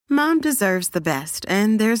Mom deserves the best,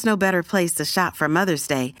 and there's no better place to shop for Mother's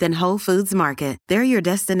Day than Whole Foods Market. They're your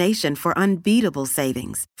destination for unbeatable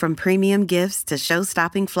savings, from premium gifts to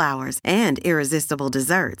show-stopping flowers and irresistible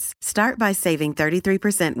desserts. Start by saving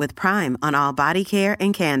 33% with Prime on all body care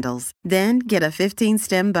and candles. Then get a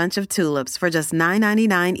 15-stem bunch of tulips for just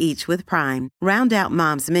 $9.99 each with Prime. Round out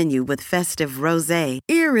Mom's menu with festive rosé,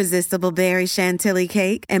 irresistible berry chantilly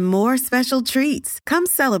cake, and more special treats. Come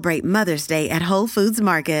celebrate Mother's Day at Whole Foods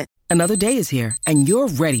Market. Another day is here, and you're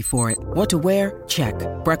ready for it. What to wear? Check.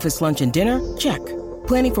 Breakfast, lunch, and dinner? Check.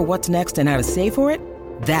 Planning for what's next and how to save for it?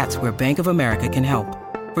 That's where Bank of America can help.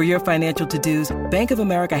 For your financial to-dos, Bank of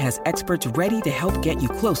America has experts ready to help get you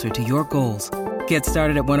closer to your goals. Get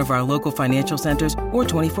started at one of our local financial centers or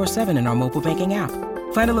 24/7 in our mobile banking app.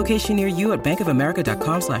 Find a location near you at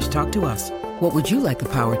bankofamerica.com/talktous. What would you like the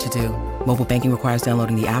power to do? Mobile banking requires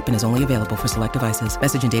downloading the app and is only available for select devices.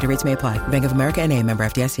 Message and data rates may apply. Bank of America N.A., member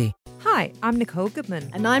FDIC. Hi, I'm Nicole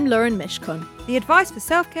Goodman. And I'm Lauren Mishcon. The advice for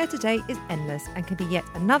self-care today is endless and can be yet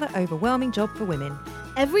another overwhelming job for women.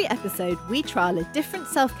 Every episode, we trial a different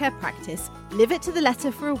self-care practice, live it to the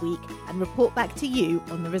letter for a week, and report back to you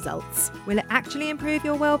on the results. Will it actually improve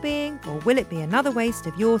your well-being, or will it be another waste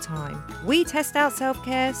of your time? We test out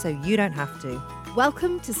self-care so you don't have to.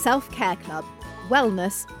 Welcome to Self-Care Club.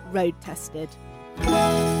 Wellness road tested.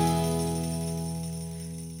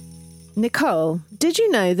 Nicole, did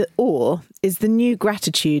you know that awe is the new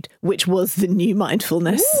gratitude, which was the new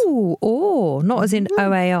mindfulness? Ooh, awe, not as in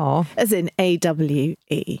OAR. As in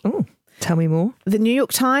AWE. Ooh, tell me more. The New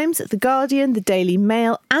York Times, The Guardian, the Daily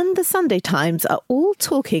Mail and the Sunday Times are all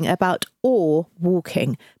talking about awe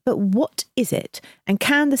walking. But what is it? And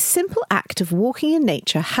can the simple act of walking in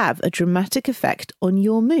nature have a dramatic effect on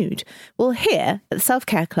your mood? Well, here at the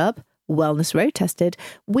Self-Care Club, Wellness Road Tested,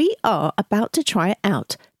 we are about to try it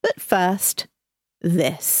out. But first,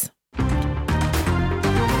 this.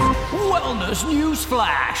 Wellness News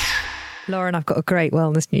Flash. Lauren, I've got a great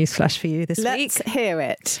wellness news flash for you this week. Let's hear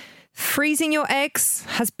it. Freezing your eggs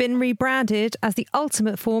has been rebranded as the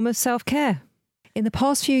ultimate form of self-care. In the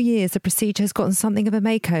past few years, the procedure has gotten something of a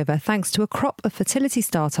makeover thanks to a crop of fertility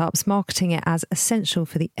startups marketing it as essential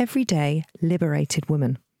for the everyday liberated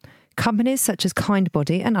woman. Companies such as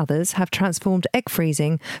Kindbody and others have transformed egg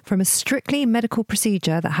freezing from a strictly medical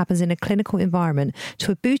procedure that happens in a clinical environment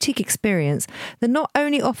to a boutique experience that not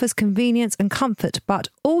only offers convenience and comfort, but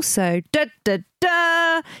also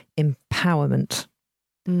empowerment.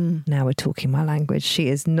 Now we're talking my language. She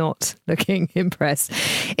is not looking impressed.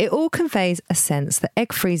 It all conveys a sense that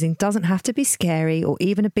egg freezing doesn't have to be scary or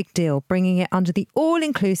even a big deal, bringing it under the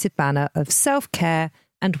all-inclusive banner of self-care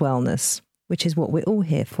and wellness, which is what we're all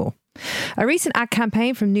here for. A recent ad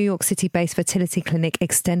campaign from New York City-based fertility clinic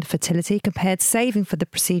Extend Fertility compared saving for the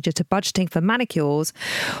procedure to budgeting for manicures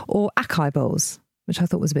or acai bowls, which I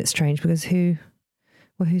thought was a bit strange because who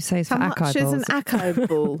saves for acai bowls? How much is an acai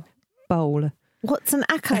bowl? Bowl. What's an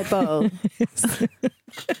acai bowl?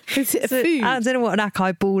 Is it a food? I don't know what an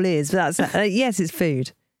acai bowl is, but that's yes, it's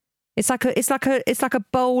food. It's like a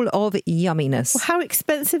bowl of yumminess. Well, how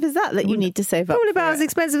expensive is that you need to save up? Probably about as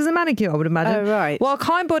expensive as a manicure, I would imagine. Oh, right. Well,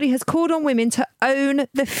 Kindbody has called on women to own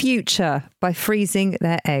the future by freezing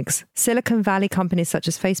their eggs. Silicon Valley companies such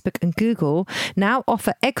as Facebook and Google now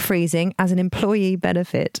offer egg freezing as an employee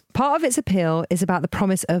benefit. Part of its appeal is about the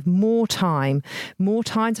promise of more time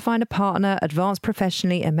to find a partner, advance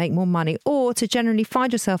professionally and make more money, or to generally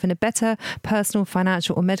find yourself in a better personal,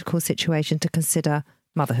 financial or medical situation to consider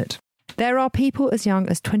motherhood. There are people as young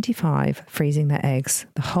as 25 freezing their eggs.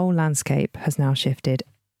 The whole landscape has now shifted.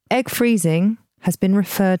 Egg freezing has been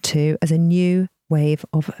referred to as a new wave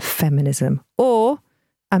of feminism, or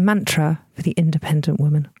a mantra for the independent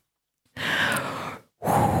woman.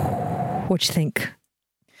 What do you think?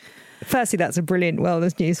 Firstly, that's a brilliant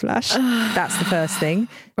wellness news flash. That's the first thing.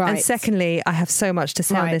 Right. And secondly, I have so much to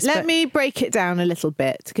say on this. Let me break it down a little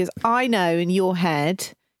bit, because I know in your head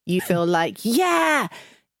you feel like, yeah,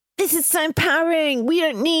 this is so empowering. We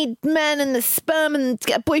don't need men and the sperm and to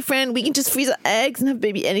get a boyfriend. We can just freeze our eggs and have a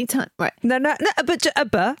baby anytime. Right. No, but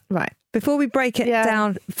right. Before we break it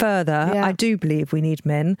down further, I do believe we need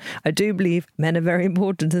men. I do believe men are very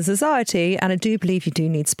important to society, and I do believe you do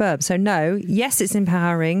need sperm. So no, yes, it's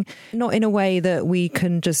empowering, not in a way that we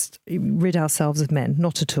can just rid ourselves of men.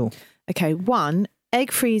 Not at all. Okay, one,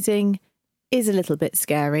 egg freezing is a little bit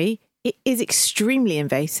scary. It is extremely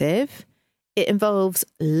invasive. It involves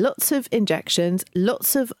lots of injections,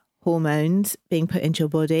 lots of hormones being put into your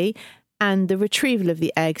body, and the retrieval of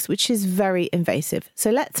the eggs, which is very invasive. So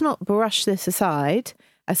let's not brush this aside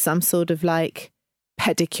as some sort of like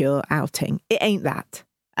pedicure outing. It ain't that.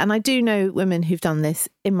 And I do know women who've done this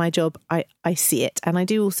in my job. I see it. And I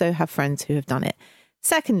do also have friends who have done it.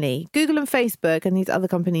 Secondly, Google and Facebook and these other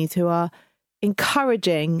companies who are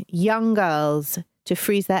encouraging young girls to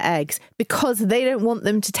freeze their eggs because they don't want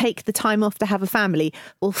them to take the time off to have a family.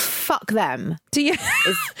 Well, fuck them. Do you?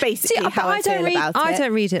 Is basically how I feel about it. I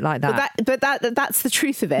don't read it like that. But that's the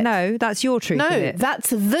truth of it. No, that's your truth of it. No,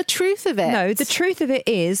 that's the truth of it. No, the truth of it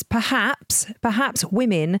is perhaps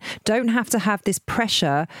women don't have to have this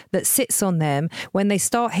pressure that sits on them when they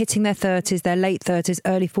start hitting their 30s, their late 30s,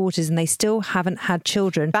 early 40s, and they still haven't had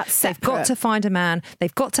children. That's separate. They've got to find a man.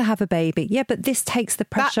 They've got to have a baby. Yeah, but this takes the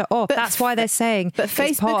pressure off. That's why they're saying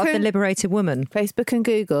it's part of the liberated woman. Facebook and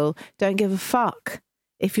Google don't give a fuck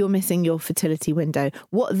if you're missing your fertility window.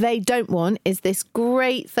 What they don't want is this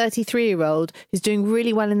great 33-year-old who's doing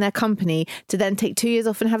really well in their company to then take 2 years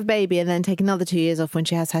off and have a baby and then take another 2 years off when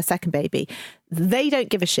she has her second baby. They don't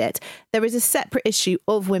give a shit. There is a separate issue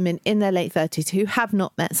of women in their late 30s who have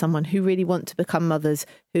not met someone, who really want to become mothers,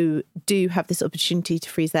 who do have this opportunity to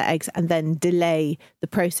freeze their eggs and then delay the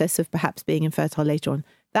process of perhaps being infertile later on.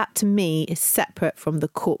 That, to me, is separate from the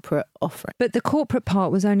corporate offering. But the corporate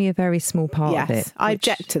part was only a very small part of it. Yes, I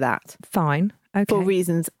object to that. Fine. Okay. For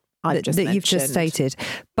reasons that you've just stated.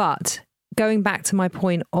 But going back to my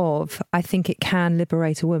point of, I think it can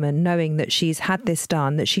liberate a woman knowing that she's had this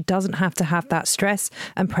done, that she doesn't have to have that stress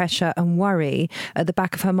and pressure and worry at the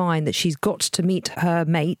back of her mind that she's got to meet her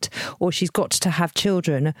mate or she's got to have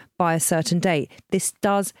children by a certain date. This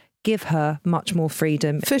does give her much more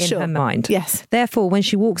freedom her mind. Yes. Therefore, when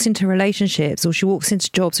she walks into relationships or she walks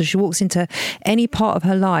into jobs or she walks into any part of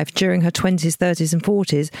her life during her 20s, 30s and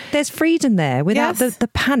 40s, there's freedom there without the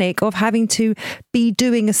panic of having to be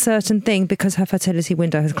doing a certain thing because her fertility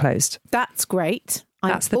window has closed. That's great.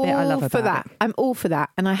 That's the bit I love about it. I'm all for that.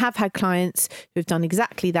 And I have had clients who've done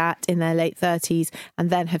exactly that in their late 30s and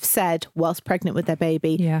then have said, whilst pregnant with their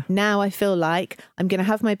baby, now I feel like I'm going to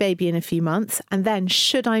have my baby in a few months. And then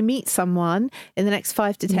should I meet someone in the next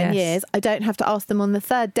 5 to 10 years, I don't have to ask them on the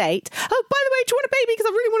third date, oh, by the way, do you want a baby? Because I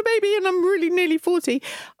really want a baby and I'm really nearly 40.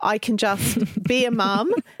 I can just be a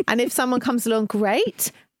mum. And if someone comes along,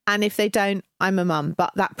 great. And if they don't, I'm a mum.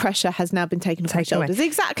 But that pressure has now been taken off my shoulders.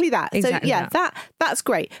 Exactly that. Exactly so, that's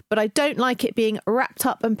great. But I don't like it being wrapped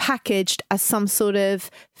up and packaged as some sort of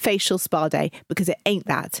facial spa day, because it ain't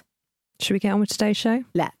that. Should we get on with today's show?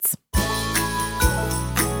 Let's.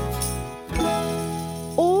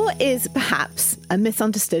 Awe is perhaps a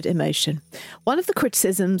misunderstood emotion. One of the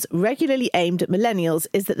criticisms regularly aimed at millennials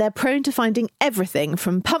is that they're prone to finding everything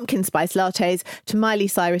from pumpkin spice lattes to Miley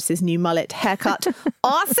Cyrus's new mullet haircut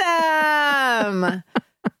awesome.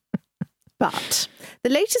 But the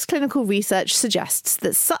latest clinical research suggests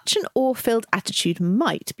that such an awe-filled attitude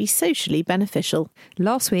might be socially beneficial.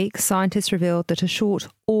 Last week, scientists revealed that a short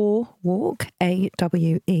awe walk,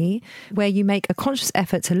 AWE, where you make a conscious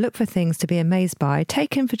effort to look for things to be amazed by,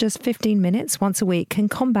 taken for just 15 minutes once a week, can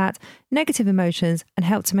combat negative emotions and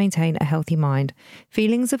help to maintain a healthy mind.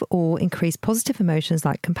 Feelings of awe increase positive emotions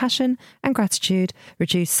like compassion and gratitude,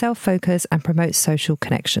 reduce self-focus and promote social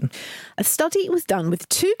connection. A study was done with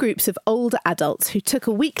 2 groups of older adults who took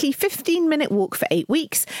a weekly 15-minute walk for 8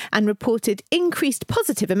 weeks and reported increased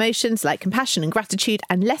positive emotions like compassion and gratitude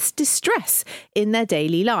and less distress in their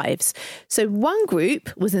daily lives. So one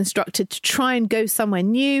group was instructed to try and go somewhere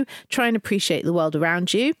new, try and appreciate the world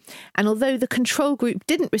around you. And although the control group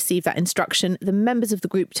didn't receive that instruction, the members of the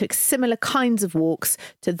group took similar kinds of walks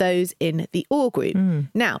to those in the awe group.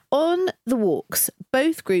 Now, on the walks,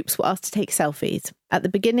 both groups were asked to take selfies at the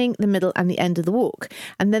beginning, the middle and the end of the walk.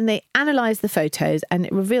 And then they analysed the photos and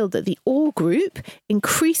it revealed that the awe group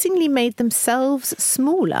increasingly made themselves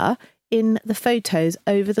smaller in the photos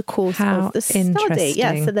over the course of the study.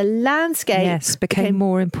 Yeah, so the landscape became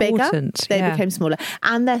more important. Bigger, they became smaller.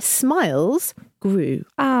 And their smiles grew.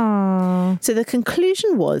 So the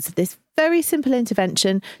conclusion was this very simple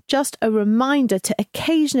intervention, just a reminder to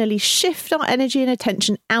occasionally shift our energy and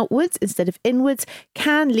attention outwards instead of inwards,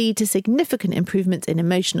 can lead to significant improvements in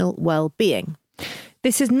emotional well-being.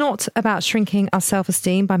 This is not about shrinking our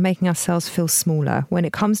self-esteem by making ourselves feel smaller. When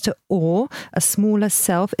it comes to awe, a smaller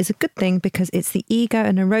self is a good thing because it's the ego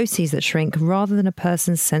and neuroses that shrink rather than a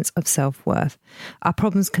person's sense of self-worth. Our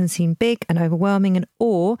problems can seem big and overwhelming, and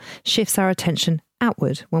awe shifts our attention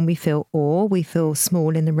outward. When we feel awe, we feel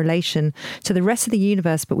small in the relation to the rest of the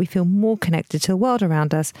universe, but we feel more connected to the world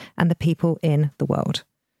around us and the people in the world.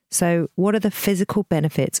 So what are the physical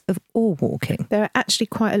benefits of awe walking? There are actually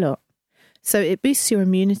quite a lot. So it boosts your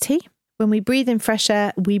immunity. When we breathe in fresh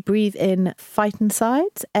air, we breathe in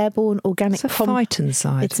phytoncides, airborne organic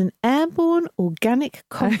phytoncide? It's an airborne organic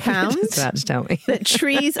compound That's tell me. that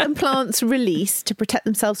trees and plants release to protect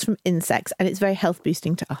themselves from insects, and it's very health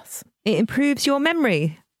boosting to us. It improves your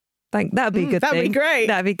memory. Like, that would be a good thing. That'd be great.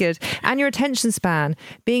 That'd be good. And your attention span.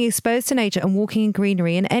 Being exposed to nature and walking in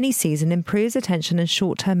greenery in any season improves attention and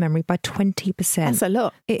short-term memory by 20%. That's a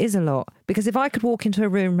lot. It is a lot. Because if I could walk into a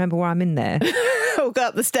room and remember where I'm in there... Or go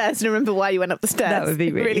up the stairs and remember why you went up the stairs. That would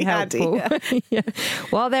be really helpful. Handy. Yeah.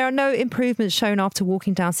 While there are no improvements shown after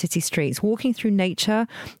walking down city streets, walking through nature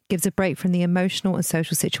gives a break from the emotional and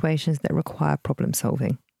social situations that require problem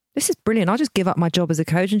solving. This is brilliant. I'll just give up my job as a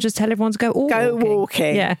coach and just tell everyone to go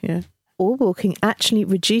walking. Yeah. All walking actually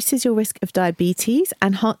reduces your risk of diabetes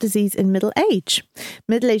and heart disease in middle age.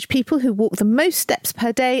 Middle-aged people who walk the most steps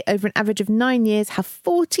per day over an average of 9 years have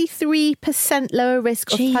 43% lower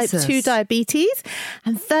risk of type 2 diabetes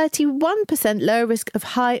and 31% lower risk of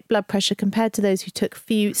high blood pressure compared to those who took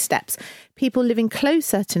few steps. People living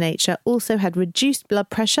closer to nature also had reduced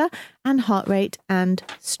blood pressure and heart rate and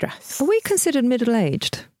stress. Are we considered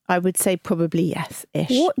middle-aged? I would say probably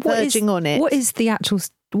yes-ish. Verging on it. What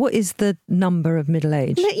is the number of middle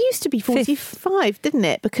age? It used to be 45, didn't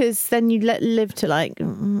it? Because then you live to like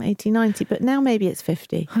 80, 90, but now maybe it's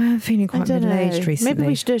 50. I'm feeling quite middle-aged recently. Maybe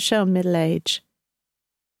we should do a show on middle age.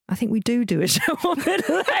 I think we do a show on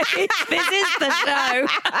middle age. This is the show.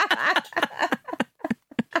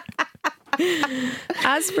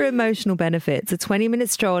 As for emotional benefits, a 20-minute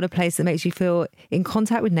stroll in a place that makes you feel in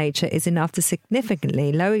contact with nature is enough to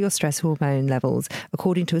significantly lower your stress hormone levels,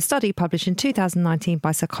 according to a study published in 2019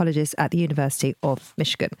 by psychologists at the University of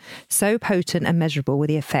Michigan. So potent and measurable were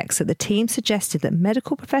the effects that the team suggested that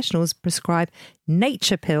medical professionals prescribe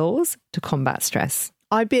nature pills to combat stress.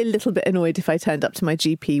 I'd be a little bit annoyed if I turned up to my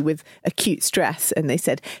GP with acute stress and they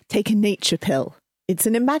said, take a nature pill. It's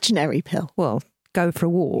an imaginary pill. Well, go for a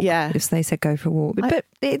walk. Yeah. If they said go for a walk. But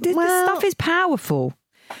this stuff is powerful.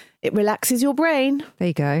 It relaxes your brain. There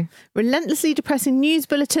you go. Relentlessly depressing news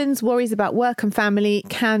bulletins, worries about work and family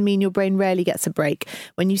can mean your brain rarely gets a break.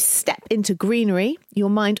 When you step into greenery,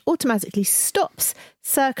 your mind automatically stops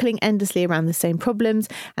circling endlessly around the same problems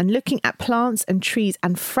and looking at plants and trees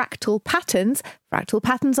and fractal patterns. Fractal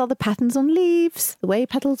patterns are the patterns on leaves, the way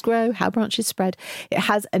petals grow, how branches spread. It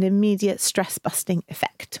has an immediate stress-busting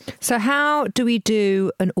effect. So how do we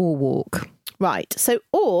do an awe walk? Right. So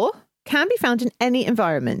awe can be found in any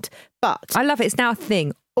environment, but... I love it. It's now a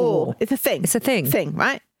thing. Awe. It's a thing. It's a thing. Thing,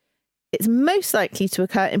 right? It's most likely to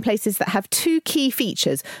occur in places that have two key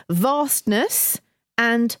features, vastness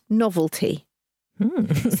and novelty.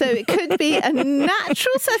 So it could be a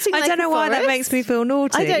natural setting like I don't know why that makes me feel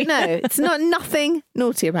naughty. I don't know. It's nothing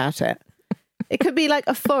naughty about it. It could be like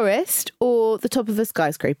a forest or the top of a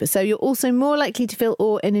skyscraper. So you're also more likely to feel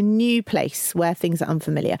awe in a new place where things are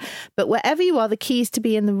unfamiliar. But wherever you are, the key is to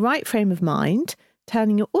be in the right frame of mind,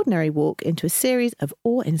 turning your ordinary walk into a series of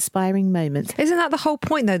awe-inspiring moments. Isn't that the whole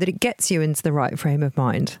point, though, that it gets you into the right frame of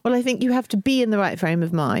mind? Well, I think you have to be in the right frame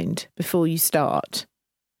of mind before you start.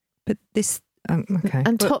 But this... okay.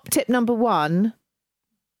 And top tip number 1,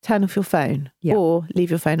 turn off your phone or leave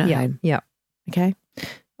your phone at home. Yeah. Okay?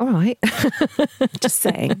 All right. Just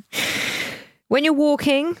saying. When you're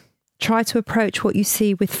walking, try to approach what you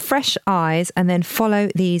see with fresh eyes and then follow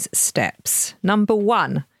these steps. Number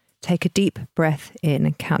 1, take a deep breath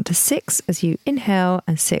in. Count to 6 as you inhale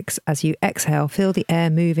and 6 as you exhale. Feel the air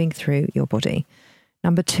moving through your body.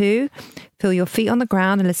 Number 2, feel your feet on the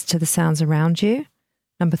ground and listen to the sounds around you.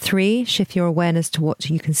 Number 3, shift your awareness to what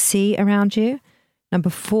you can see around you. Number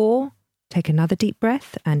 4, take another deep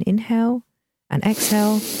breath and inhale and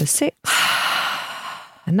exhale for 6.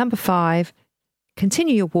 And number 5,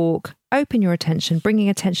 continue your walk, open your attention, bringing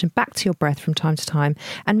attention back to your breath from time to time,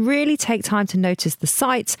 and really take time to notice the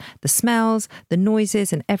sights, the smells, the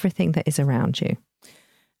noises, and everything that is around you.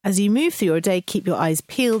 As you move through your day, keep your eyes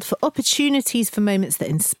peeled for opportunities for moments that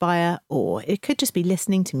inspire awe. It could just be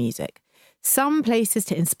listening to music. Some places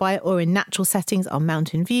to inspire awe in natural settings are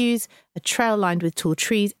mountain views, a trail lined with tall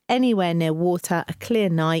trees, anywhere near water, a clear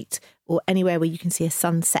night, or anywhere where you can see a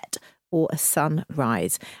sunset or a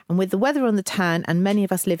sunrise. And with the weather on the turn and many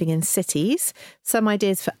of us living in cities, some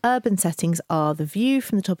ideas for urban settings are the view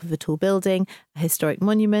from the top of a tall building, a historic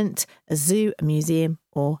monument, a zoo, a museum,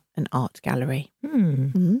 or an art gallery.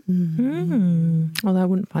 Although I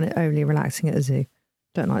wouldn't find it overly relaxing at a zoo.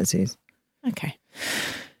 Don't like zoos. Okay.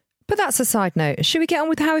 But that's a side note. Should we get on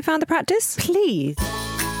with how we found the practice? Please.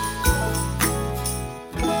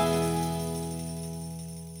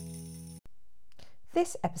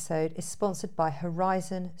 This episode is sponsored by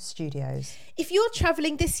Horizon Studios. If you're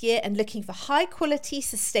travelling this year and looking for high quality,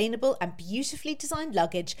 sustainable and beautifully designed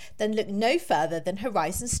luggage, then look no further than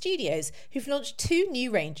Horizon Studios, who've launched 2 new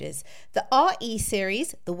ranges. The RE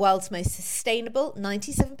series, the world's most sustainable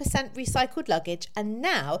 97% recycled luggage, and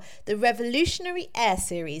now the revolutionary Air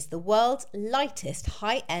series, the world's lightest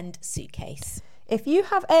high-end suitcase. If you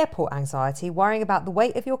have airport anxiety, worrying about the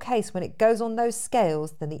weight of your case when it goes on those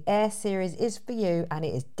scales, then the Air series is for you, and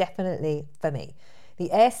it is definitely for me.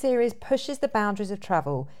 The Air series pushes the boundaries of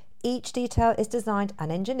travel. Each detail is designed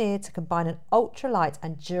and engineered to combine an ultralight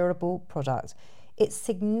and durable product. It's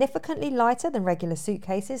significantly lighter than regular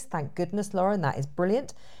suitcases, thank goodness, Lauren, that is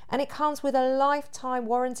brilliant. And it comes with a lifetime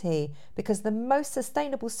warranty because the most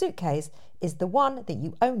sustainable suitcase is the one that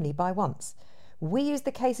you only buy once. We used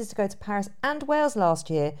the cases to go to Paris and Wales last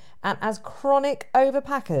year, and as chronic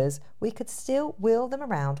overpackers, we could still wheel them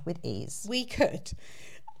around with ease. We could.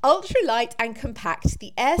 Ultra light and compact,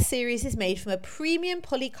 the Air series is made from a premium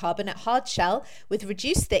polycarbonate hard shell with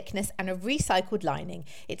reduced thickness and a recycled lining.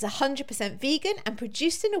 It's 100% vegan and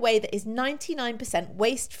produced in a way that is 99%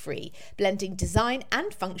 waste-free, blending design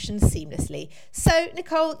and function seamlessly. So,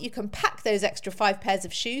 Nicole, you can pack those extra 5 pairs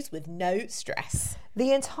of shoes with no stress.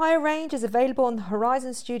 The entire range is available on the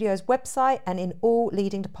Horizon Studios website and in all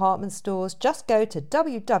leading department stores. Just go to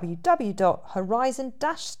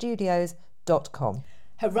www.horizon-studios.com.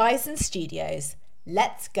 Horizon Studios.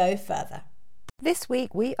 Let's go further. This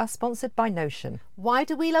week we are sponsored by Notion. Why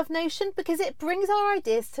do we love Notion? Because it brings our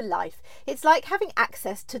ideas to life. It's like having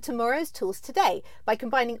access to tomorrow's tools today by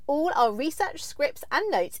combining all our research, scripts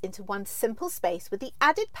and notes into one simple space with the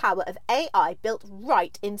added power of AI built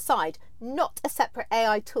right inside, not a separate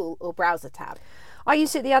AI tool or browser tab. I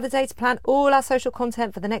used it the other day to plan all our social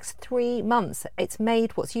content for the next 3 months. It's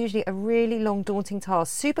made what's usually a really long, daunting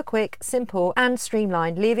task super quick, simple and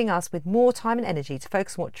streamlined, leaving us with more time and energy to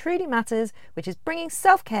focus on what truly matters, which is bringing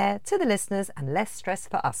self-care to the listeners and less stress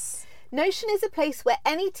for us. Notion is a place where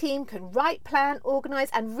any team can write, plan, organise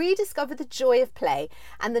and rediscover the joy of play,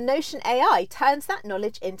 and the Notion AI turns that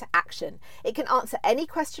knowledge into action. It can answer any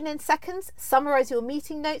question in seconds, summarise your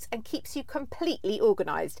meeting notes and keeps you completely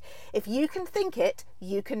organised. If you can think it,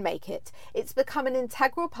 you can make it. It's become an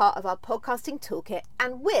integral part of our podcasting toolkit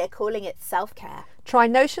and we're calling it self-care. Try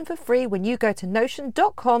Notion for free when you go to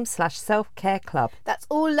notion.com/selfcareclub. That's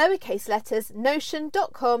all lowercase letters,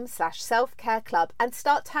 notion.com/selfcareclub, and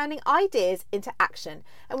start turning ideas into action.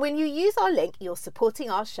 And when you use our link, you're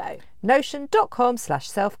supporting our show.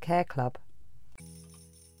 Notion.com/selfcareclub.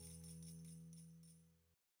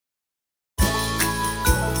 Do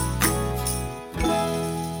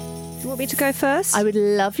you want me to go first? I would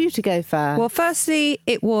love you to go first. Well, firstly,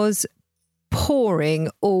 it was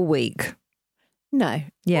pouring all week. No.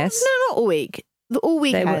 Yes. No, not all week. All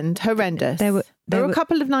weekend, horrendous. There were a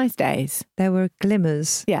couple of nice days. There were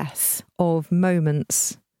glimmers Yes. of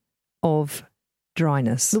moments of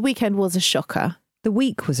dryness. The weekend was a shocker. The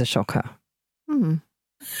week was a shocker.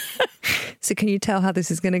 So can you tell how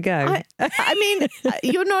this is going to go? I mean,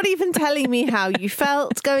 you're not even telling me how you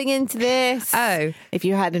felt going into this. Oh. If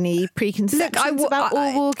you had any preconceptions about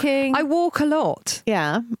all walking. I walk a lot.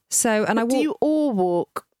 Yeah. So, and Do you all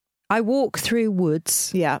walk? I walk through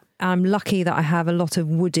woods. Yeah. I'm lucky that I have a lot of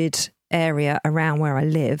wooded area around where I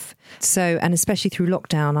live. So, and especially through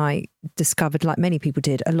lockdown, I discovered, like many people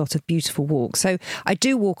did, a lot of beautiful walks. So I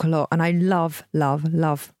do walk a lot and I love, love,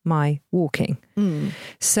 love my walking.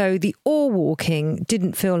 So the all walking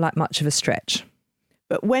didn't feel like much of a stretch.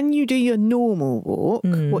 But when you do your normal walk,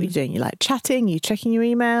 what are you doing? You like chatting? You checking your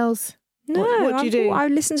emails? No, what do you do? I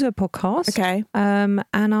listen to a podcast. Okay. And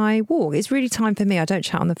I walk. It's really time for me. I don't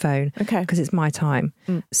chat on the phone. Okay. Because it's my time.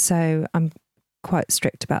 So I'm quite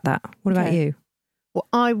strict about that. What about you? Well,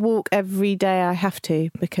 I walk every day. I have to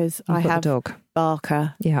because I have a dog.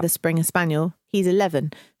 Barker, the Springer Spaniel. He's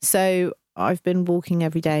 11. So I've been walking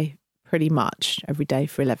every day, pretty much every day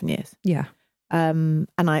for 11 years. Yeah. And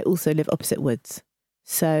I also live opposite woods.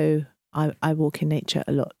 So I walk in nature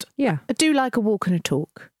a lot. Yeah. I do like a walk and a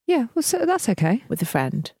talk. Yeah, well, so that's okay. With a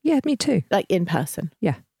friend. Yeah, me too. Like in person.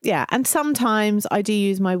 Yeah. Yeah, and sometimes I do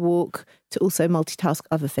use my walk to also multitask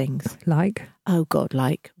other things. Like? Oh, God,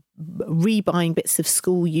 like rebuying bits of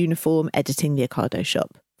school uniform, editing the Ocado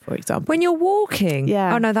shop, for example. When you're walking?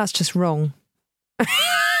 Yeah. Oh, no, that's just wrong.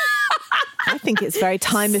 I think it's very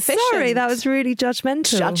time efficient. Sorry, that was really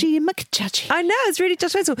judgmental. Judgy McJudgy. I know, it's really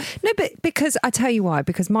judgmental. No, but because I tell you why,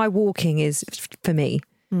 because my walking is for me.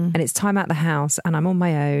 And it's time out the house and I'm on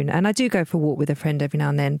my own. And I do go for a walk with a friend every now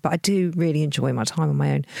and then, but I do really enjoy my time on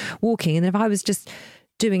my own walking. And if I was just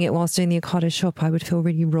doing it whilst doing the Ocado shop, I would feel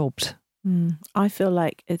really robbed. I feel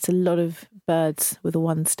like it's a lot of birds with a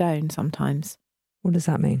one stone sometimes. What does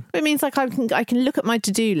that mean? It means like I can look at my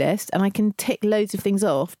to-do list and I can tick loads of things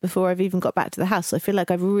off before I've even got back to the house. So I feel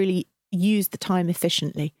like I've really used the time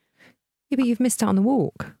efficiently. Yeah, but you've missed out on the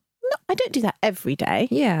walk. No, I don't do that every day.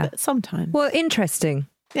 Yeah. But sometimes. Well, interesting.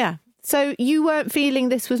 Yeah. So you weren't feeling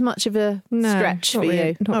this was much of a stretch for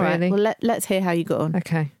you? Not All right. really. Well, let's hear how you got on.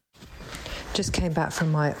 Okay. Just came back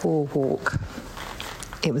from my all walk.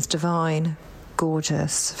 It was divine,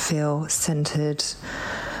 gorgeous, feel centered,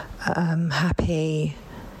 happy,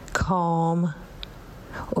 calm.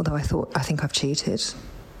 Although I think I've cheated.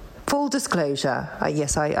 Full disclosure. I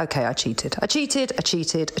cheated. I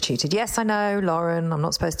cheated. Yes, I know, Lauren, I'm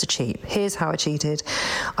not supposed to cheat. Here's how I cheated.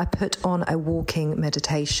 I put on a walking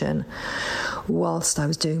meditation whilst I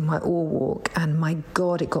was doing my all walk, and my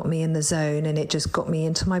God, it got me in the zone, and it just got me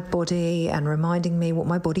into my body and reminding me what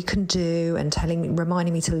my body can do and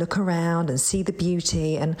reminding me to look around and see the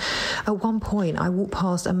beauty. And at one point I walked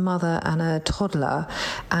past a mother and a toddler,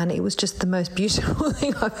 and it was just the most beautiful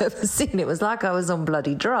thing I've ever seen. It was like I was on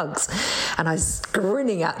bloody drugs. And I was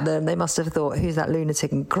grinning at them. They must have thought, who's that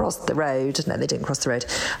lunatic, and crossed the road. No, they didn't cross the road.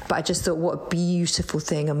 But I just thought, what a beautiful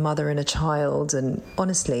thing, a mother and a child. And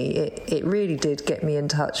honestly, it really did get me in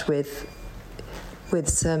touch with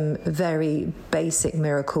some very basic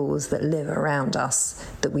miracles that live around us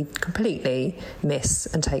that we completely miss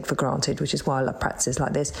and take for granted, which is why I love practices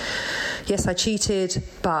like this. Yes, I cheated,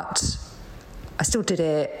 but I still did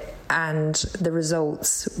it. And the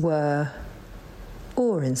results were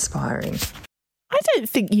awe-inspiring. I don't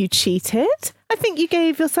think you cheated. I think you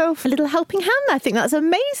gave yourself a little helping hand. I think that's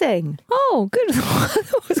amazing. Oh, good. I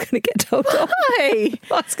thought I was going to get told off. Why?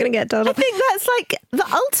 I was going to get told off. I think that's like the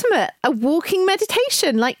ultimate, a walking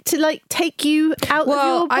meditation, like to take you out of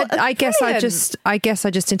your... I guess I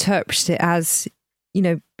just interpreted it as, you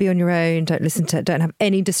know, be on your own, don't have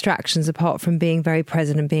any distractions apart from being very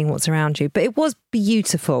present and being what's around you. But it was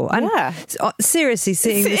beautiful. And seriously,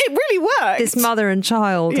 seeing it really worked. This mother and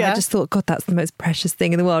child, I just thought, God, that's the most precious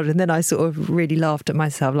thing in the world. And then I sort of really laughed at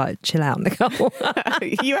myself, like, chill out, Nicole.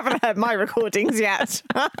 You haven't heard my recordings yet.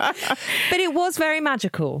 But it was very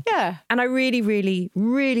magical. Yeah. And I really, really,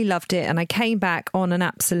 really loved it. And I came back on an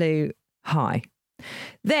absolute high.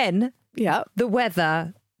 Then the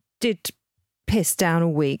weather did piss down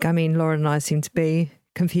all week. I mean, Lauren and I seem to be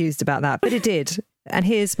confused about that, but it did. And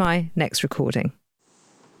here's my next recording.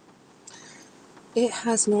 It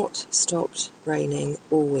has not stopped raining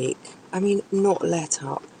all week. I mean, not let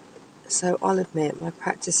up. So I'll admit my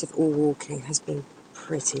practice of all walking has been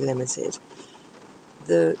pretty limited.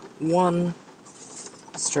 The 1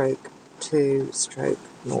 stroke, 2 stroke,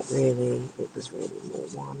 not really. It was really more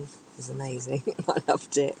 1. It was amazing. I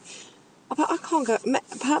loved it. But I can't go.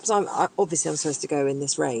 Perhaps I'm supposed to go in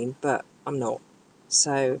this rain, but I'm not.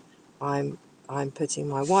 So I'm putting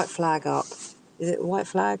my white flag up. Is it a white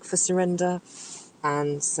flag for surrender?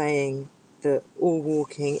 And saying that all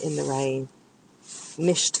walking in the rain,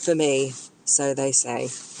 nisht for me. So they say,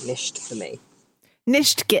 nisht for me.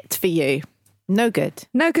 Nisht git for you. No good.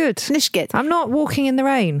 No good. Nisht git. I'm not walking in the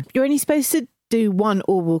rain. You're only supposed to do 1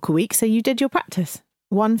 all walk a week, so you did your practice.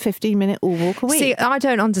 1 15-minute all walk a week. See, I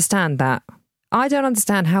don't understand that. I don't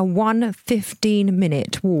understand how 1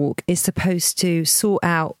 15-minute walk is supposed to sort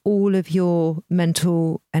out all of your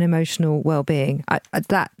mental and emotional well-being.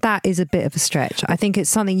 That is a bit of a stretch. I think it's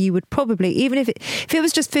something you would probably, even if it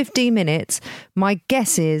was just 15 minutes, my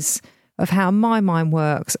guess is of how my mind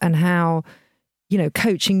works and how, you know,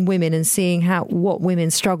 coaching women and seeing what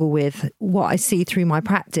women struggle with, what I see through my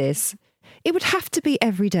practice, it would have to be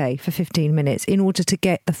every day for 15 minutes in order to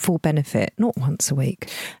get the full benefit, not once a week.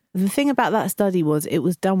 The thing about that study was it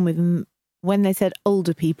was done with, when they said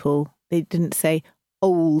older people, they didn't say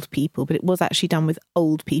old people, but it was actually done with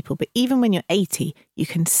old people. But even when you're 80, you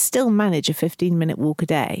can still manage a 15-minute walk a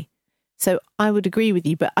day. So I would agree with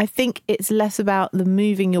you, but I think it's less about the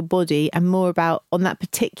moving your body and more about on that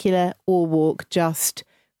particular all walk, just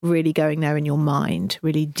really going there in your mind,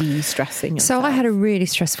 really de-stressing yourself. So I had a really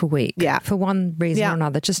stressful week. Yeah. For one reason or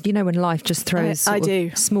another. Just, you know, when life just throws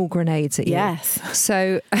small grenades at you. Yes.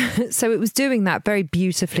 So it was doing that very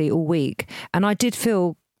beautifully all week. And I did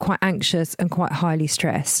feel quite anxious and quite highly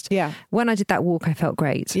stressed. Yeah. When I did that walk, I felt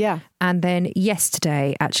great. Yeah. And then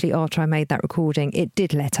yesterday, actually, after I made that recording, it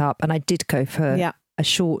did let up and I did go for a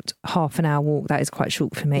short half an hour walk. That is quite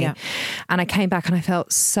short for me. Yeah. And I came back and I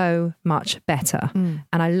felt so much better and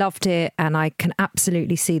I loved it and I can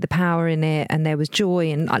absolutely see the power in it and there was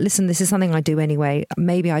joy and listen, this is something I do anyway.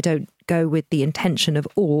 Maybe I don't go with the intention of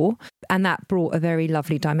awe, and that brought a very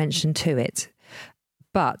lovely dimension to it.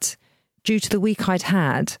 But due to the week I'd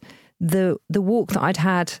had, the walk that I'd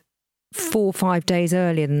had 4 or 5 days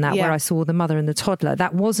earlier than that, where I saw the mother and the toddler,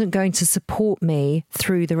 that wasn't going to support me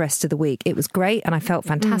through the rest of the week. It was great and I felt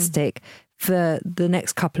fantastic for the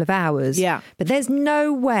next couple of hours. Yeah. But there's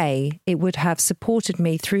no way it would have supported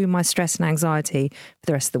me through my stress and anxiety for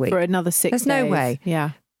the rest of the week. For another 6 days. There's no way.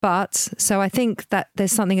 Yeah. But so I think that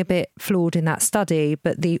there's something a bit flawed in that study,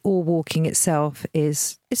 but the all walking itself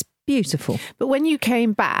is beautiful. But when you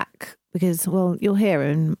came back, because, well, you'll hear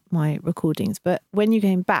in my recordings, but when you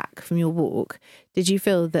came back from your walk, did you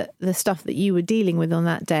feel that the stuff that you were dealing with on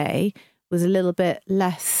that day was a little bit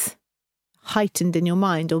less heightened in your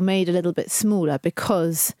mind or made a little bit smaller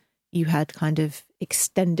because you had kind of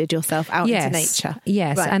extended yourself out into nature?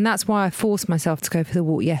 Yes, right. And that's why I forced myself to go for the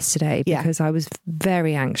walk yesterday, because I was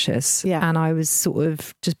very anxious and I was sort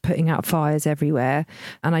of just putting out fires everywhere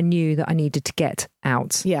and I knew that I needed to get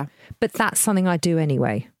out. Yeah. But that's something I do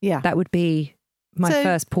anyway. Yeah. That would be my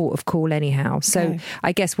first port of call anyhow. So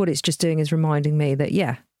I guess what it's just doing is reminding me that,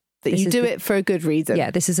 that you do it for a good reason. Yeah,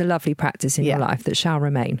 this is a lovely practice in your life that shall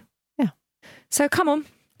remain. Yeah. So come on.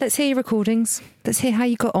 Let's hear your recordings. Let's hear how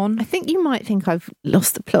you got on. I think you might think I've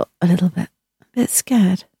lost the plot a little bit. A bit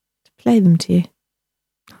scared to play them to you.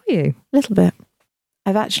 Are you? A little bit.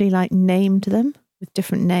 I've actually named them with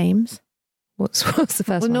different names. What's the first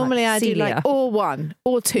one? Well, normally I do Celia. or 1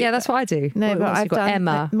 or 2. Yeah, that's what I do. No, but I've got done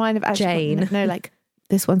Emma, mine have actually Jane. No,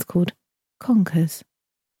 this one's called Conkers.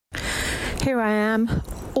 Here I am,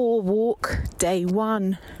 Or Walk, day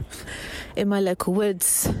 1, in my local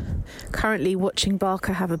woods, currently watching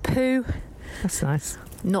Barker have a poo. That's nice.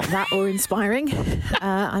 Not that awe-inspiring.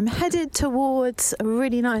 I'm headed towards a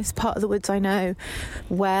really nice part of the woods I know,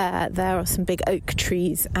 where there are some big oak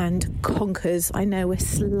trees and conkers. I know we're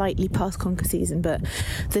slightly past conker season, but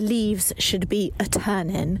the leaves should be a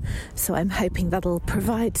turn-in, so I'm hoping that'll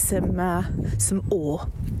provide some awe.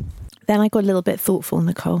 Then I got a little bit thoughtful,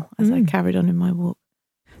 Nicole, as I carried on in my walk.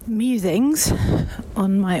 Musings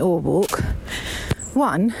on my Or walk.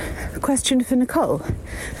 1, question for Nicole.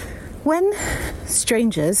 When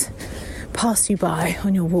strangers pass you by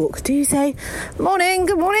on your walk, do you say, morning,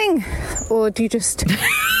 good morning? Or do you just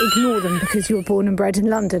ignore them because you were born and bred in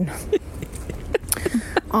London?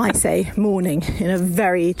 I say morning in a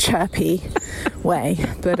very chirpy way,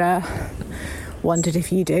 but wondered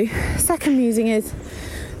if you do. Second musing is,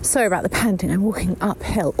 sorry about the panting, I'm walking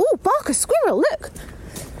uphill. Oh, Barker squirrel, look!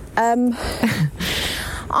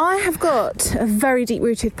 I have got a very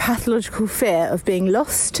deep-rooted pathological fear of being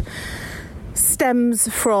lost. Stems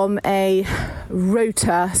from a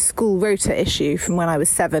school rota issue from when I was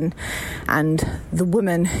 7, and the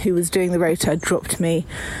woman who was doing the rota dropped me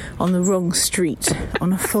on the wrong street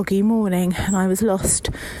on a foggy morning and I was lost.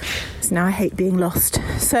 So now I hate being lost.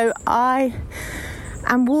 So I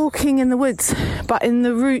am walking in the woods, but in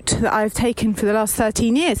the route that I've taken for the last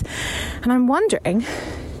 13 years. And I'm wondering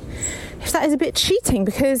if that is a bit cheating,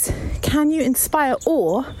 because can you inspire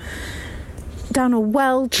awe down a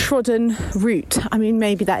well-trodden route? I mean,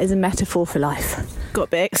 maybe that is a metaphor for life. Got a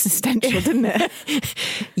bit existential, didn't it?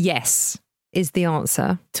 Yes, is the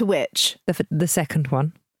answer. To which? The second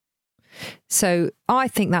one. So I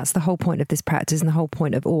think that's the whole point of this practice and the whole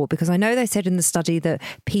point of awe, because I know they said in the study that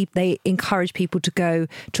they encourage people to go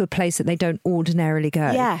to a place that they don't ordinarily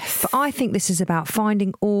go. Yes. But I think this is about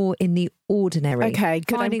finding awe in the ordinary. Okay,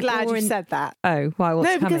 good. Finding I'm glad awe you said that. Oh, why? What's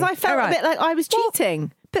No, because coming? I felt a bit like I was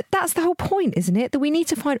cheating. But that's the whole point, isn't it? That we need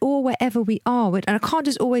to find awe wherever we are. And I can't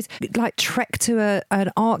just always trek to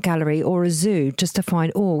an art gallery or a zoo just to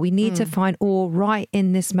find awe. We need to find awe right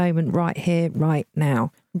in this moment, right here, right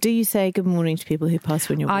now. Do you say good morning to people who pass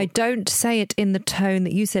when you're walking? I don't say it in the tone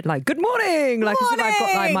that you said, good morning, as if I've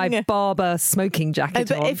got my barber smoking jacket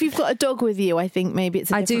but on. if you've got a dog with you, I think maybe it's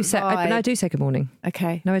a different vibe. I do say good morning.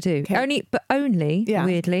 Okay. No, I do. Okay. Only,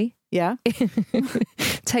 weirdly, Yeah.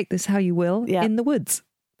 take this how you will, in the woods.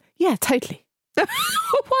 Yeah, totally.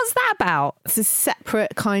 What's that about? It's a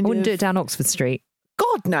separate kind I wouldn't of... do it down Oxford Street.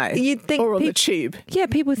 God, no. You'd think or on the tube. Yeah,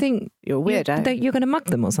 people think you're a weirdo. You're going to mug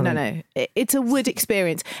them or something. No. It's a wood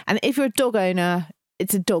experience. And if you're a dog owner,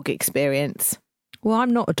 it's a dog experience. Well,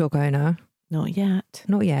 I'm not a dog owner. Not yet.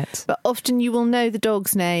 Not yet. But often you will know the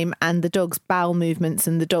dog's name and the dog's bowel movements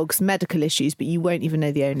and the dog's medical issues, but you won't even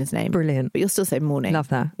know the owner's name. Brilliant. But you'll still say morning. Love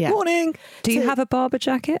that. Yeah. Morning. Do you have a barber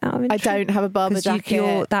jacket out of interest? I don't have a barber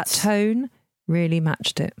jacket. That tone really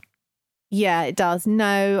matched it. Yeah, it does.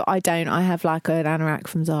 No, I don't. I have an anorak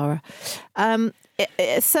from Zara.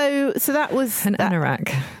 So that was... An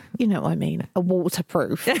anorak. You know what I mean. A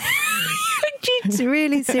waterproof. Do you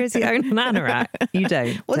really seriously own an anorak? You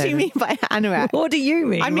don't. What do you mean by anorak? What do you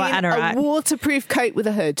mean by anorak? A waterproof coat with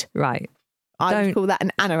a hood. Right. I would call that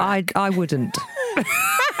an anorak. I wouldn't.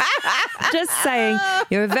 Just saying,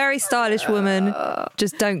 you're a very stylish woman.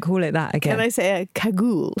 Just don't call it that again. Can I say a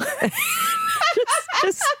cagoule?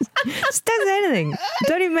 just don't say anything.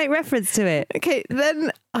 Don't even make reference to it. Okay,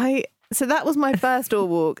 so that was my first all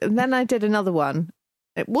walk, and then I did another one.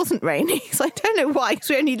 It wasn't raining, so I don't know why, because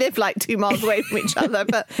we only live like 2 miles away from each other,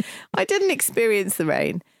 but I didn't experience the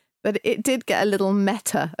rain. But it did get a little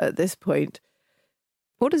meta at this point.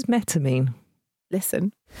 What does meta mean?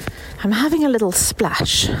 Listen, I'm having a little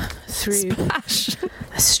splash through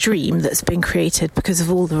a stream that's been created because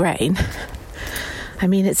of all the rain. I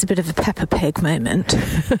mean, it's a bit of a Peppa Pig moment.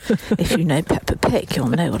 If you know Peppa Pig, you'll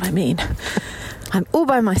know what I mean. I'm all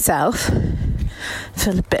by myself.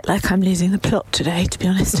 Feel a bit like I'm losing the plot today, to be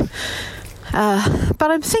honest.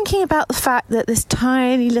 But I'm thinking about the fact that this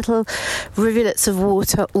tiny little rivulets of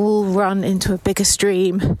water all run into a bigger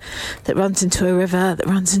stream that runs into a river that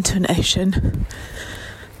runs into an ocean.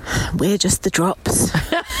 We're just the drops.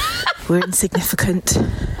 We're insignificant.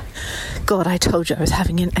 God, I told you I was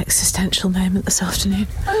having an existential moment this afternoon.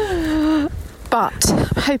 But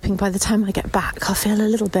I'm hoping by the time I get back, I'll feel a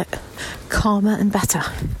little bit calmer and better.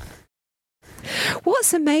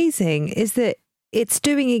 What's amazing is that it's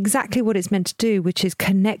doing exactly what it's meant to do, which is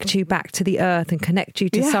connect you back to the earth and connect you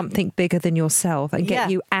to something bigger than yourself and get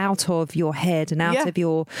you out of your head and out of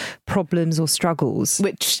your problems or struggles.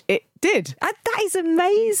 Which it did. That is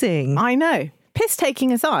amazing. I know. Piss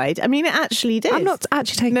taking aside, I mean, it actually did. I'm not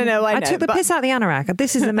actually taking... No, I know. I took the piss out of the anorak.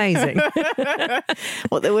 This is amazing.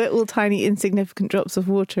 Well, there were all tiny, insignificant drops of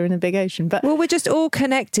water in a big ocean. But well, we're just all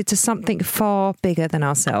connected to something far bigger than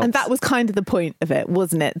ourselves. And that was kind of the point of it,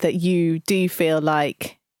 wasn't it? That you do feel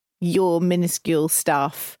like your minuscule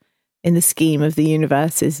stuff in the scheme of the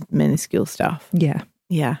universe is minuscule stuff. Yeah.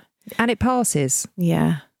 Yeah. And it passes.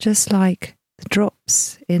 Yeah. Just like the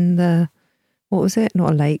drops in the... What was it?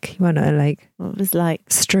 Not a lake. You weren't at a lake. What was like?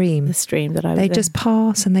 Stream. The stream that I was They in. just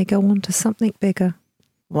pass and they go on to something bigger.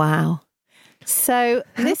 Wow. So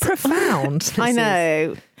How profound. I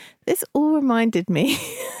know. This all reminded me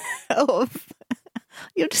of...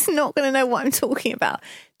 You're just not going to know what I'm talking about.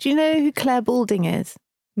 Do you know who Claire Balding is?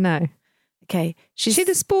 No. Okay. She's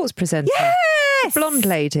the sports presenter. Yes! Blonde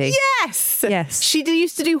lady. Yes! Yes. She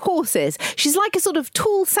used to do horses. She's like a sort of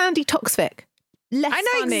tall Sandy Toksvik. Less I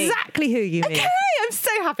know funny. exactly who you mean. Okay, I'm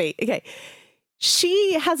so happy. Okay.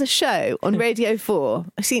 She has a show on Radio 4.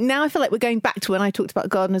 See, now I feel like we're going back to when I talked about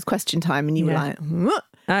Gardener's Question Time and you were like,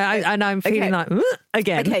 and I'm feeling like,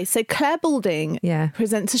 again. Okay, so Claire Balding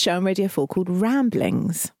presents a show on Radio 4 called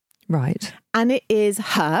Ramblings. Right. And it is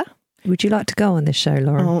her. Would you like to go on this show,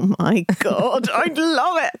 Lauren? Oh my God, I'd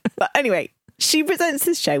love it. But anyway, she presents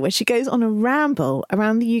this show where she goes on a ramble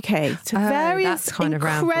around the UK to various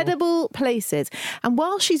incredible places. And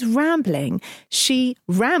while she's rambling, she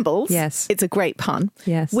rambles. Yes. It's a great pun.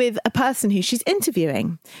 Yes. With a person who she's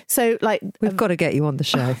interviewing. So like... We've got to get you on the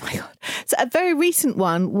show. Oh my God. So a very recent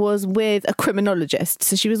one was with a criminologist.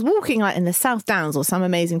 So she was walking like in the South Downs or some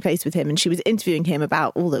amazing place with him and she was interviewing him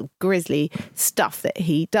about all the grisly stuff that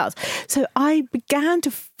he does. So I began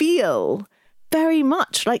to feel very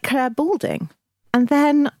much like Claire Balding. And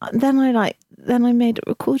then I made a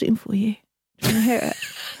recording for you. Do you want to hear it?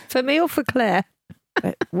 For me or for Claire?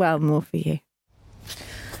 Well, more for you.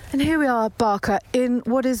 And here we are, Barker, in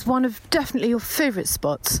what is one of definitely your favourite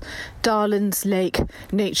spots, Darlands Lake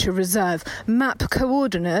Nature Reserve. Map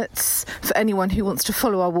coordinates for anyone who wants to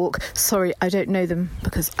follow our walk. Sorry, I don't know them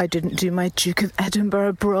because I didn't do my Duke of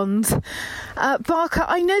Edinburgh bronze. Barker,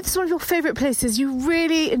 I know this is one of your favourite places. You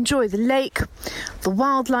really enjoy the lake, the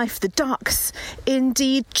wildlife, the ducks,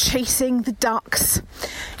 indeed chasing the ducks.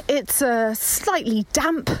 It's a slightly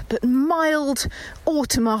damp but mild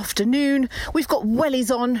autumn afternoon. We've got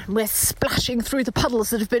wellies on. We're splashing through the puddles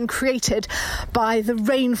that have been created by the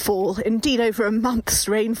rainfall, indeed over a month's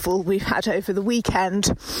rainfall we've had over the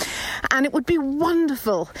weekend. And it would be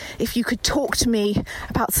wonderful if you could talk to me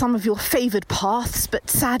about some of your favoured paths, but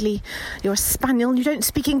sadly you're a spaniel and you don't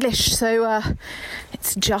speak English, so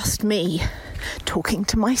it's just me talking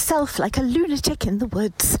to myself like a lunatic in the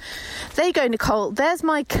woods. There you go, Nicole. There's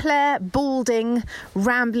my Claire Balding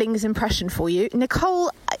ramblings impression for you.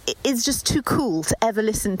 Nicole is just too cool to ever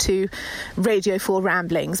listen to Radio 4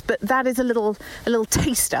 ramblings, but that is a little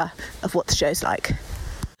taster of what the show's like.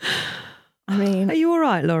 I mean, are you all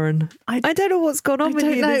right, Lauren? I don't know what's gone on with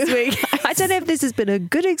you this week. I don't know if this has been a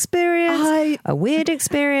good experience, a weird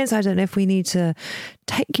experience. I don't know if we need to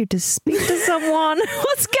take you to speak to someone.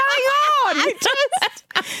 What's going on?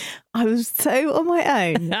 I was so on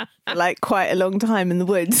my own for like quite a long time in the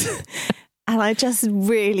woods. And I just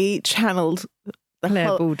really channeled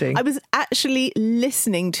Claire Balding. I was actually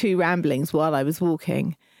listening to ramblings while I was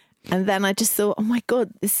walking. And then I just thought, oh my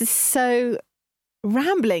God, this is so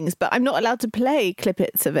ramblings, but I'm not allowed to play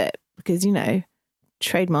clippets of it because, you know,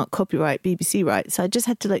 trademark, copyright, BBC rights. So I just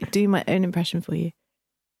had to like do my own impression for you.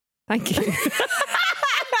 Thank you.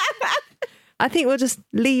 I think we'll just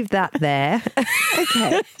leave that there.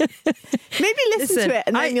 Okay. Maybe listen to it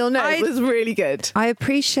and then you'll know it was really good. I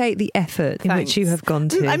appreciate the effort in which you have gone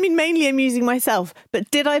to. I mean, mainly amusing myself,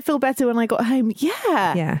 but did I feel better when I got home?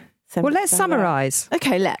 Yeah. Yeah. Well, let's summarise.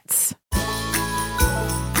 Okay, let's.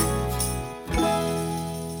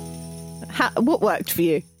 What worked for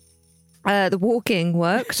you? The walking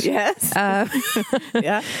worked. Yes.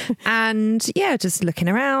 Yeah. And yeah, just looking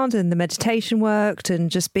around, and the meditation worked, and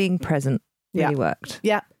just being present really worked.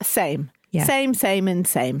 Yeah, same. Yeah. Same.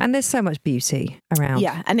 And there's so much beauty around.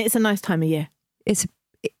 Yeah, and it's a nice time of year. It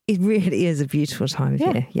really is a beautiful time of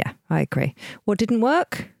year. Yeah, I agree. What didn't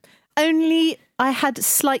work? Only I had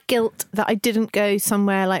slight guilt that I didn't go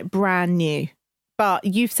somewhere like brand new. But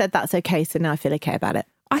you've said that's okay, so now I feel okay about it.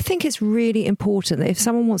 I think it's really important that if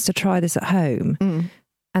someone wants to try this at home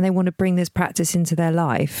and they want to bring this practice into their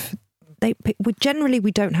life,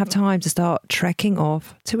 we don't have time to start trekking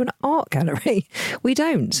off to an art gallery. We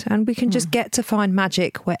don't. And we can just get to find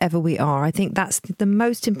magic wherever we are. I think that's the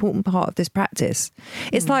most important part of this practice.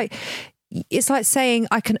 It's like saying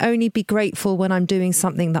I can only be grateful when I'm doing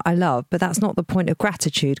something that I love, but that's not the point of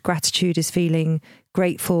gratitude. Gratitude is feeling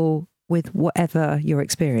grateful with whatever you're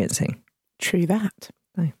experiencing. True that.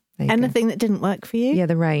 Anything that didn't work for you? Yeah,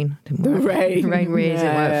 the rain didn't work. The rain really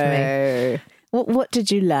didn't work for me. What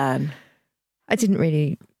did you learn? I didn't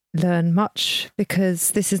really learn much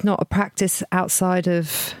because this is not a practice outside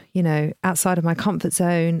of my comfort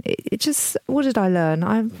zone. It just, what did I learn?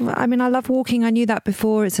 I mean, I love walking. I knew that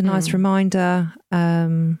before. It's a nice reminder.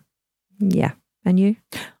 Yeah. And you?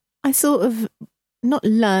 I sort of not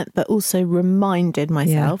learnt, but also reminded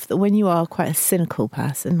myself that when you are quite a cynical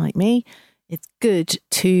person like me, it's good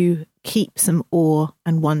to keep some awe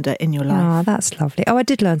and wonder in your life. Oh, that's lovely. Oh, I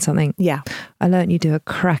did learn something. Yeah. I learned you do a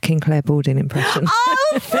cracking Claire Balding impression.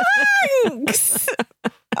 Oh, thanks!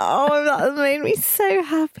 Oh, that made me so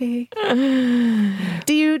happy.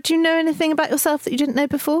 Do you know anything about yourself that you didn't know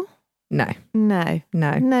before? No. No,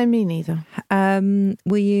 me neither.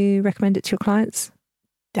 Will you recommend it to your clients?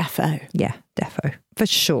 Defo. Yeah, defo. For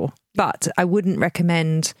sure. But I wouldn't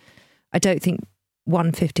recommend, I don't think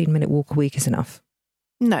 1 15-minute walk a week is enough.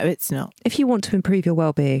 No, it's not. If you want to improve your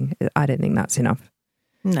well-being, I don't think that's enough.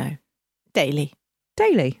 No. Daily.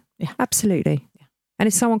 Yeah, absolutely. Yeah. And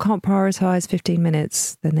if someone can't prioritise 15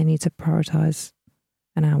 minutes, then they need to prioritise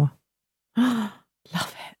an hour. Love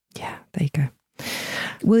it. Yeah, there you go.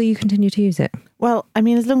 Will you continue to use it? Well, I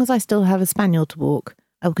mean, as long as I still have a spaniel to walk,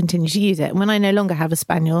 I will continue to use it. And when I no longer have a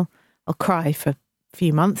spaniel, I'll cry for a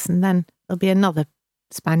few months and then there'll be another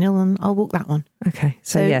spaniel and I'll walk that one. Okay,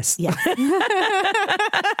 so yes. Yeah.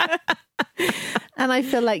 And I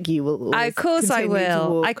feel like you will always Of course I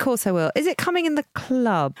will. Of course I will. Is it coming in the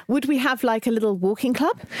club? Would we have like a little walking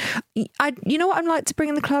club? You know what I'd like to bring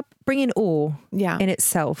in the club? Bring in awe in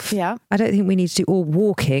itself. Yeah. I don't think we need to do awe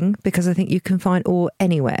walking because I think you can find awe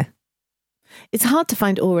anywhere. It's hard to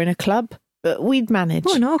find awe in a club, but we'd manage.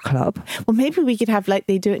 Well, in our club. Well, maybe we could have like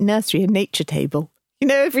they do at nursery, a nature table. You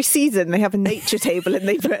know, every season they have a nature table and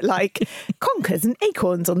they put like conkers and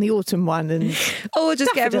acorns on the autumn one. Or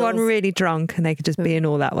just get everyone really drunk and they could just be in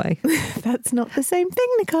all that way. That's not the same thing,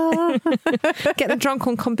 Nicole. Get them drunk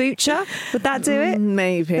on kombucha. Would that do it?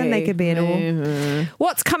 Maybe. Then they could be in all.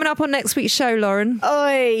 What's coming up on next week's show, Lauren?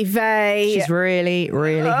 Oy vey. She's really,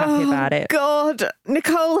 really happy about it. God,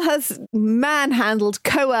 Nicole has manhandled,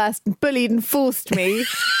 coerced, bullied and forced me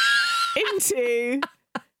into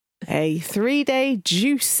a 3-day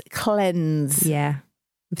juice cleanse. Yeah.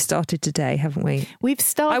 We've started today, haven't we? We've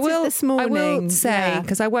started this morning. I will say,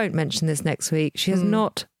 because I won't mention this next week, she has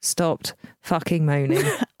not stopped fucking moaning.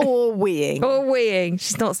 Or weeing.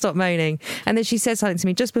 She's not stopped moaning. And then she said something to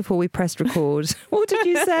me just before we pressed record. What did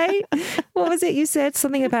you say? What was it you said?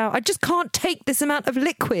 Something about, I just can't take this amount of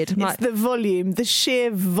liquid. It's the volume, the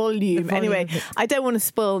sheer volume. Anyway, I don't want to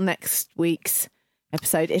spoil next week's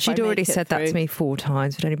episode. She'd already said that to me 4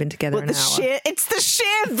 times. We'd only been together an hour. It's the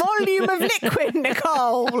sheer volume of liquid,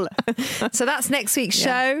 Nicole. So that's next week's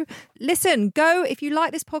show. Listen, go, if you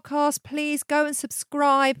like this podcast, please go and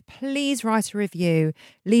subscribe. Please write a review.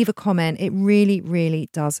 Leave a comment. It really, really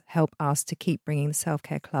does help us to keep bringing the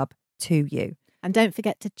Self-Care Club to you. And don't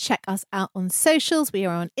forget to check us out on socials. We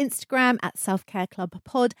are on Instagram at Self Care Club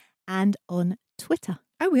Pod and on Twitter.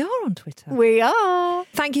 Oh, we are on Twitter. We are.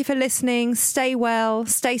 Thank you for listening. Stay well,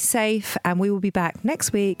 stay safe, and we will be back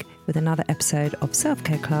next week with another episode of Self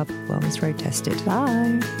Care Club Wellness Road Tested.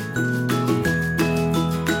 Bye.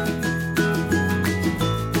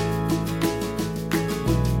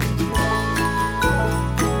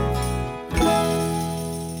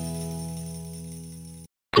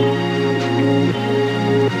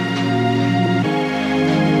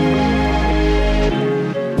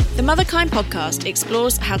 The Motherkind podcast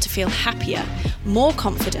explores how to feel happier, more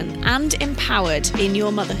confident and empowered in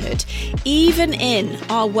your motherhood, even in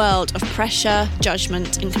our world of pressure,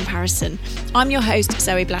 judgment and comparison. I'm your host,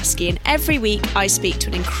 Zoe Blaskey, and every week I speak to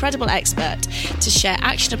an incredible expert to share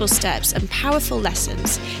actionable steps and powerful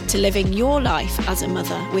lessons to living your life as a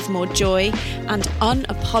mother with more joy and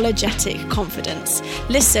unapologetic confidence.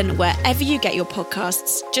 Listen wherever you get your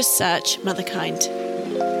podcasts. Just search Motherkind.